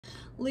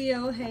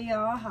Leo, hey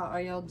y'all, how are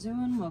y'all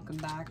doing? Welcome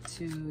back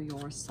to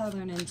your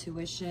Southern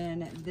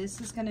Intuition. This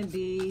is going to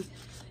be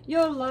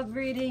your love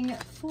reading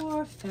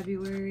for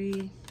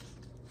February.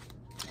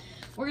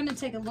 We're going to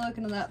take a look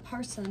into that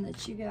person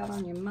that you got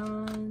on your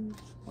mind,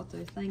 what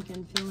they're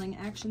thinking, feeling,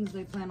 actions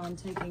they plan on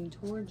taking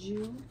towards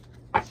you,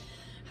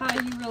 how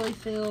you really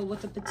feel,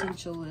 what the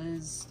potential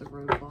is, the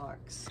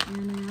roadblocks,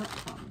 and the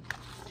outcome.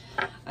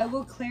 I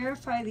will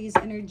clarify these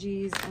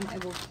energies and I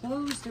will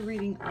close the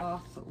reading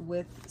off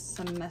with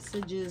some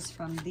messages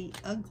from the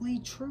Ugly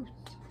Truth,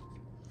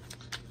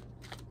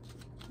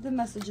 the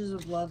Messages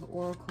of Love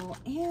Oracle,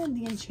 and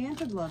the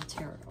Enchanted Love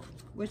Tarot,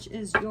 which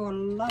is your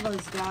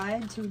lover's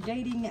guide to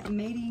dating,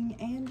 mating,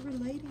 and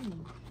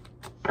relating.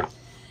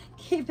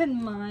 Keep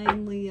in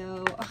mind,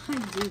 Leo, I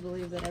do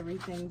believe that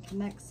everything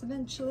connects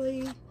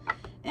eventually,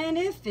 and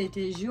if it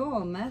is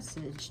your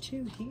message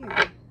to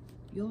hear,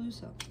 you'll do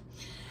so.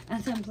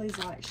 And then please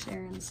like,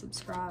 share, and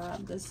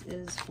subscribe. This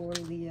is for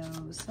Leo,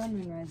 Sun,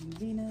 Moon, Rising,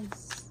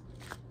 Venus.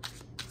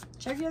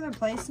 Check your other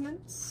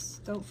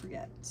placements. Don't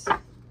forget.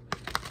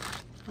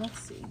 Let's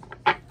see.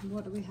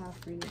 What do we have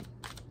for you?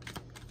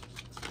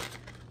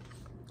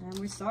 And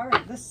we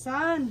start. The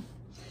Sun.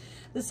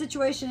 The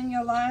situation in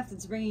your life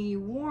that's bringing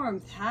you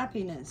warmth,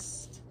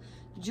 happiness,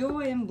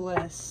 joy, and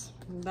bliss.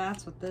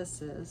 That's what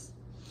this is.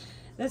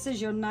 This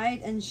is your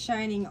knight in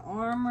shining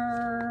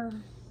armor.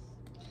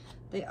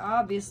 They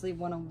obviously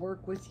want to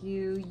work with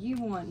you. You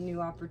want new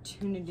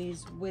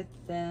opportunities with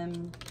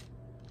them.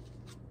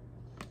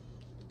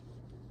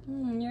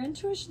 Your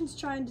intuition's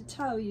trying to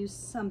tell you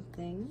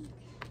something.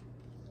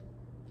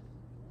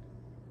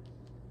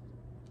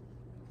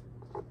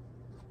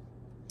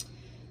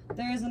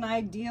 There is an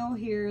ideal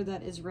here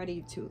that is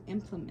ready to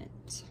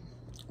implement.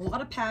 A lot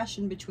of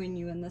passion between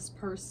you and this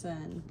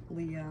person,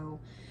 Leo.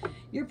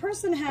 Your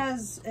person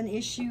has an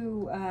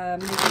issue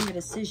making a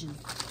decision.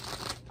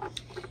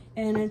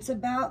 And it's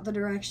about the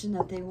direction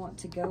that they want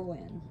to go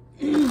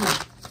in.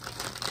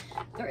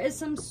 There is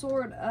some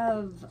sort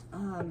of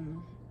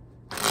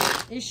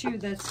issue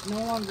that's no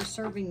longer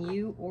serving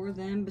you or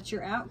them, but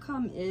your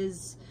outcome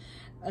is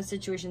a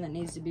situation that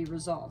needs to be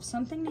resolved.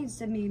 Something needs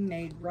to be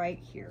made right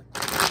here.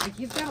 Like,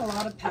 you've got a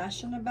lot of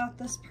passion about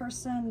this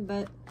person,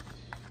 but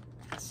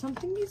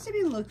something needs to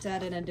be looked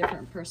at in a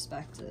different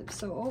perspective.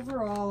 So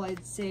overall,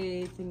 I'd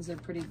say things are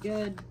pretty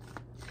good.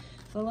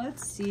 But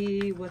let's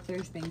see what they're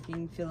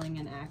thinking, feeling,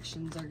 and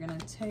actions are going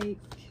to take.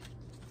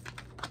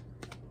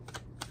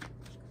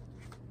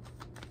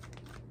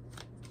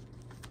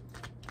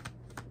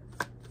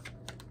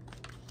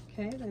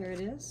 Okay, there it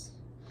is.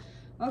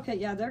 Okay,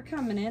 yeah, they're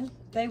coming in.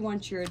 They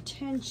want your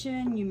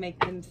attention. You make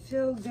them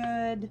feel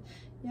good.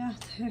 Yeah,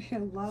 they're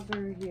your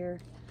lover here.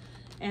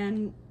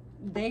 And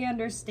they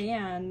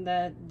understand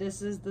that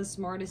this is the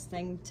smartest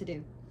thing to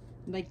do.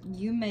 Like,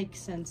 you make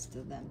sense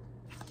to them.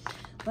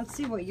 Let's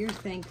see what you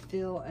think,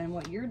 feel, and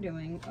what you're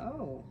doing.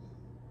 Oh,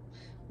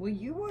 well,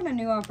 you want a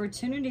new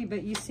opportunity,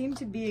 but you seem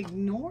to be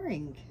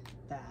ignoring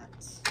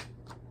that.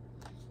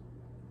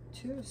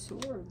 Two of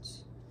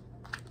Swords.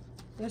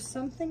 There's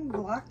something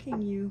blocking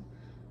you.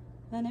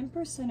 An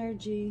Empress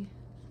energy.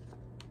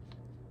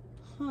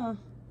 Huh.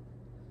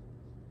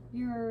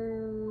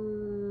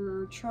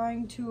 You're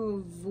trying to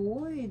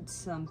avoid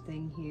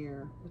something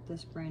here with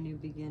this brand new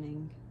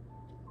beginning.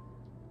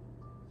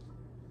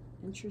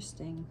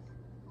 Interesting.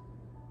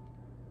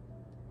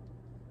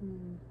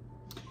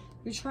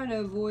 You're trying to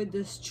avoid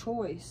this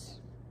choice,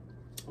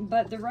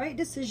 but the right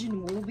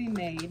decision will be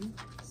made.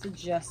 It's the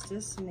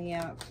justice and the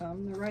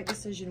outcome. The right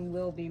decision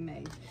will be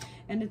made,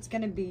 and it's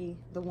going to be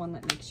the one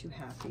that makes you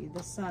happy.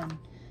 The Sun,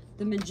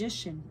 the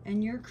Magician,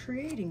 and you're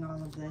creating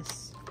all of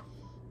this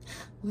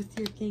with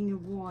your King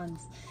of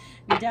Wands.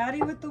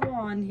 Daddy with the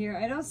wand here.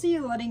 I don't see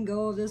you letting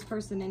go of this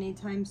person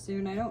anytime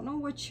soon. I don't know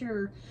what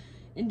your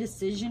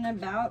indecision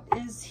about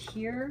is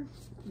here,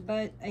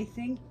 but I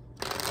think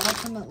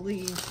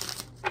ultimately,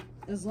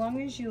 as long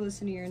as you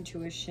listen to your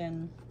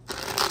intuition,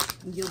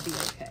 you'll be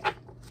okay.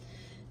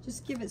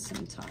 Just give it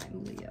some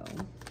time, Leo.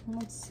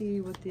 Let's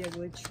see what the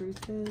Ugly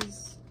Truth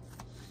is.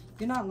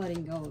 You're not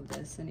letting go of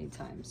this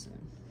anytime soon.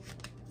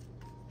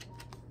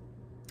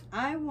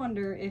 I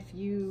wonder if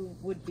you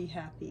would be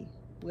happy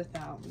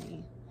without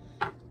me.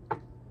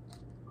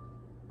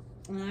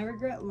 And I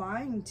regret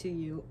lying to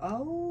you.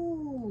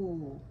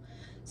 Oh,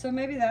 so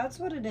maybe that's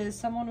what it is.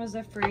 Someone was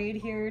afraid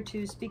here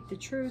to speak the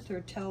truth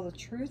or tell the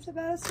truth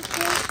about a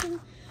situation.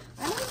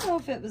 I don't know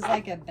if it was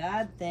like a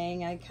bad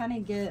thing. I kind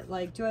of get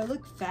like, do I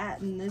look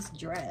fat in this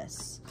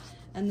dress?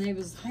 And they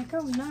was like,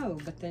 oh no.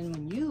 But then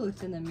when you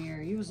looked in the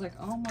mirror, you was like,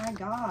 oh my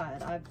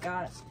God, I've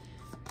got,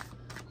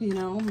 you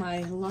know,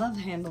 my love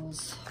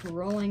handles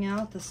rolling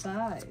out the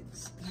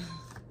sides.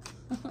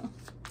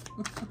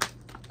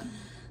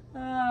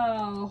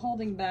 Oh,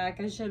 holding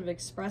back. I should have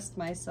expressed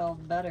myself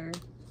better.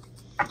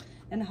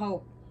 And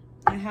hope.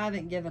 I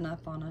haven't given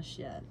up on us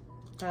yet.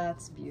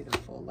 That's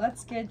beautiful.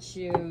 Let's get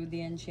you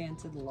the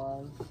Enchanted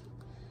Love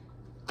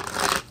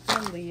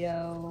for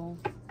Leo.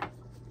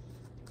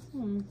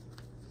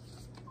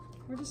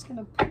 We're just going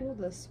to pull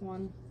this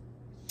one.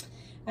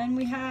 And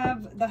we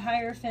have the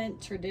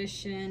Hierophant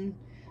tradition,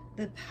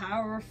 the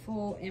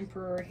powerful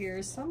Emperor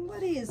here.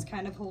 Somebody is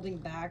kind of holding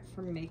back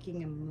from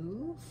making a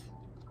move.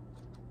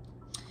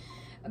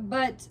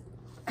 But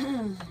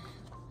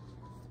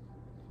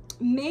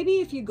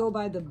maybe if you go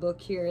by the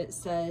book here, it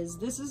says,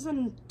 this is an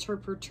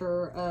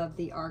interpreter of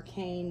the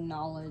arcane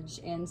knowledge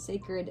and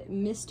sacred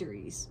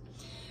mysteries.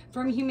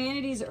 From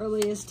humanity's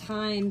earliest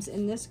times,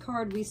 in this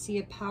card we see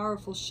a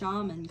powerful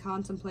shaman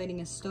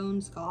contemplating a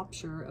stone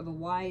sculpture of a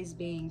wise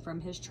being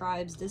from his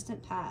tribe's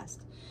distant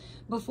past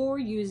before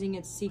using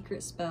its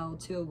secret spell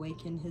to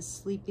awaken his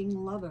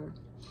sleeping lover.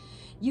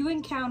 You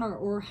encounter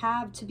or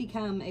have to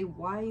become a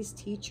wise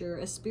teacher,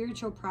 a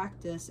spiritual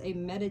practice, a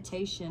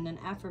meditation, an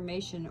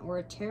affirmation, or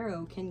a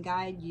tarot can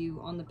guide you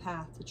on the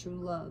path to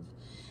true love.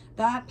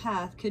 That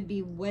path could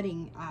be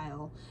wedding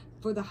aisle,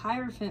 for the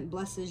Hierophant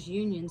blesses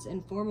unions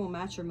and formal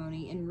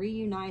matrimony and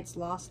reunites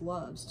lost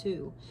loves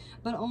too,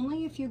 but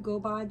only if you go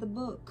by the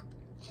book.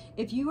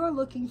 If you are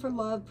looking for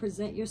love,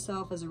 present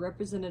yourself as a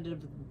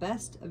representative of the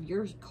best of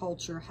your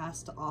culture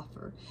has to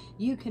offer.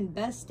 You can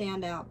best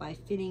stand out by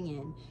fitting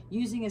in,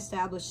 using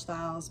established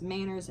styles,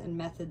 manners, and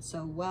methods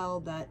so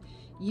well that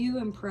you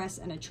impress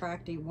and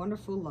attract a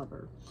wonderful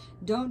lover.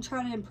 Don't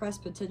try to impress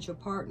potential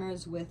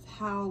partners with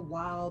how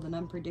wild and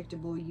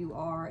unpredictable you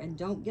are, and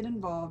don't get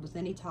involved with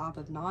any type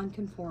of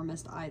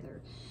nonconformist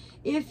either.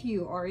 If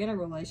you are in a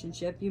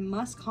relationship, you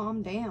must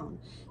calm down,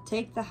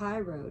 take the high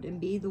road, and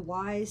be the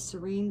wise,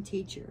 serene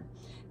teacher.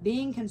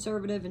 Being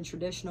conservative in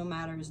traditional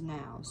matters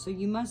now, so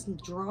you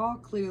must draw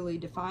clearly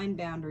defined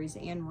boundaries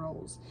and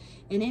roles.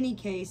 In any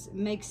case,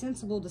 make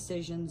sensible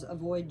decisions,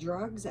 avoid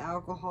drugs,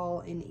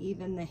 alcohol, and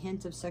even the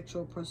hint of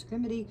sexual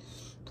promiscuity.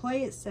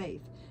 Play it safe,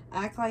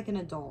 act like an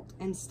adult,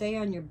 and stay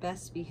on your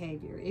best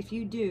behavior. If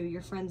you do,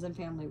 your friends and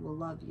family will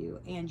love you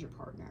and your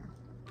partner.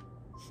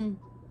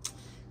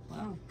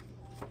 Wow.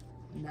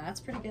 That's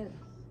pretty good.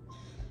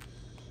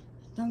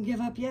 Don't give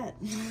up yet.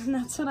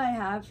 That's what I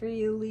have for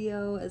you,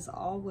 Leo. As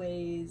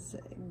always,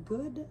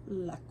 good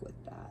luck with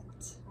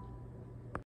that.